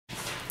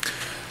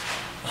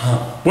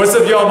What's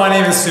up, y'all? My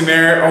name is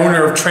Sumair,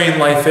 owner of Train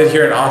Life Fit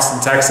here in Austin,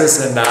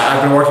 Texas, and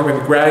I've been working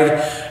with Greg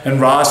and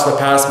Rahz for the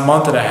past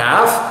month and a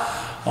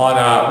half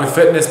on with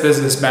Fitness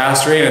Business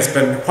Mastery, and it's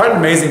been quite an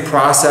amazing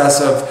process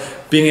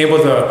of being able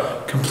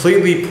to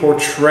completely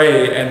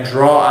portray and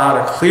draw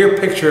out a clear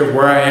picture of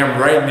where I am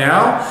right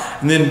now,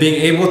 and then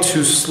being able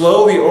to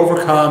slowly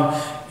overcome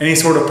any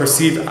sort of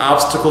perceived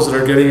obstacles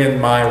that are getting in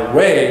my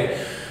way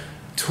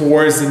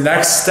towards the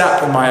next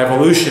step in my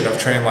evolution of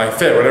Train Life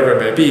Fit, whatever it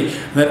may be.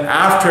 And then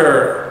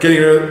after getting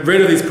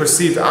rid of these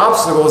perceived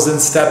obstacles, then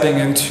stepping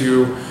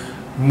into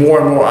more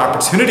and more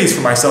opportunities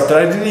for myself that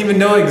I didn't even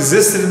know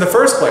existed in the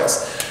first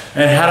place.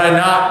 And had I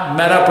not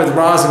met up with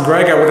Rahz and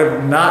Greg, I would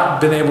have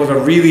not been able to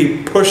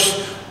really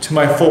push to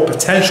my full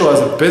potential as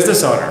a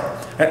business owner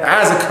and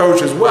as a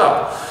coach as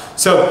well.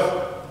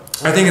 So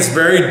I think it's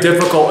very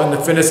difficult in the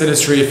fitness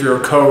industry, if you're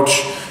a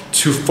coach,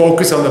 to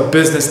focus on the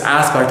business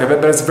aspect of it,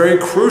 but it's very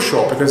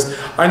crucial because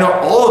I know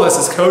all of us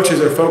as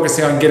coaches are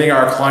focusing on getting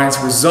our clients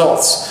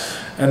results,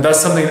 and that's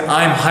something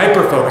I'm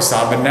hyper focused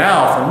on. But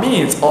now for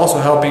me, it's also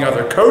helping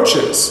other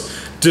coaches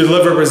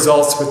deliver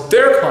results with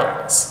their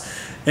clients.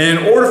 And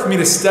in order for me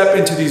to step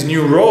into these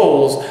new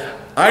roles,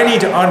 I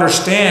need to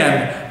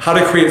understand how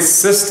to create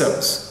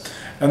systems.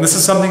 And this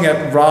is something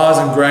that Rahz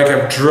and Greg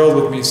have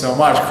drilled with me so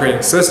much,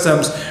 creating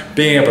systems,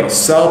 being able to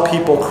sell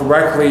people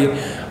correctly,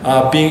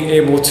 being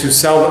able to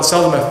sell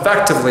them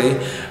effectively,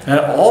 and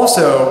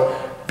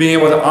also being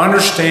able to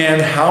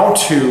understand how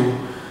to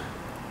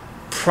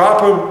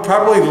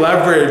properly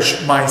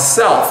leverage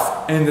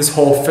myself in this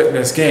whole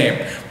fitness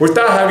game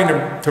without having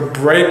to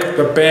break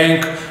the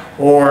bank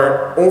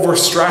or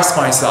overstress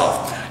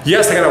myself.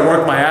 Yes, I gotta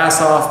work my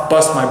ass off,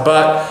 bust my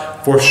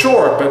butt for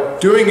sure,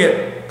 but doing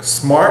it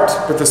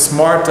smartly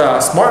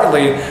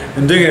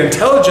and doing it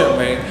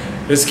intelligently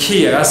is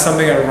key, and that's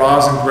something that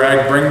Rahz and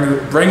Greg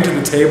bring to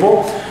the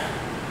table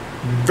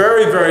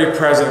very, very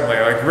presently,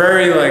 like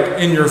very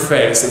in your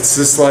face. It's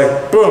just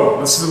like, boom,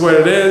 this is what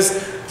it is,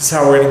 this is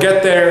how we're gonna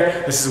get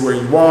there, this is where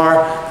you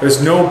are,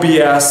 there's no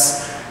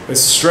BS,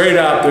 it's straight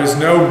up, there's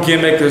no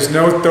gimmick, there's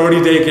no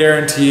 30-day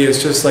guarantee,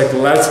 it's just like,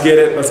 let's get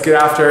it, let's get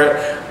after it,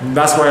 and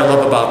that's what I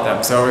love about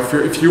them. So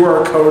if you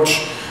are a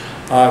coach,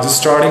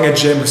 just starting a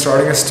gym,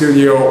 starting a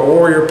studio,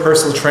 or you're a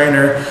personal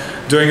trainer,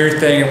 doing your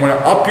thing, and want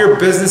to up your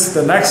business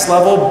to the next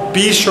level,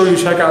 be sure you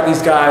check out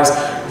these guys,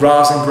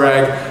 Rahz and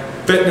Greg,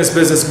 Fitness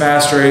Business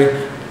Mastery,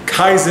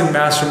 Kaizen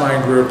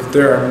Mastermind group.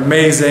 They're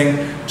amazing.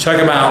 Check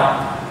them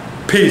out.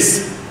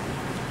 Peace.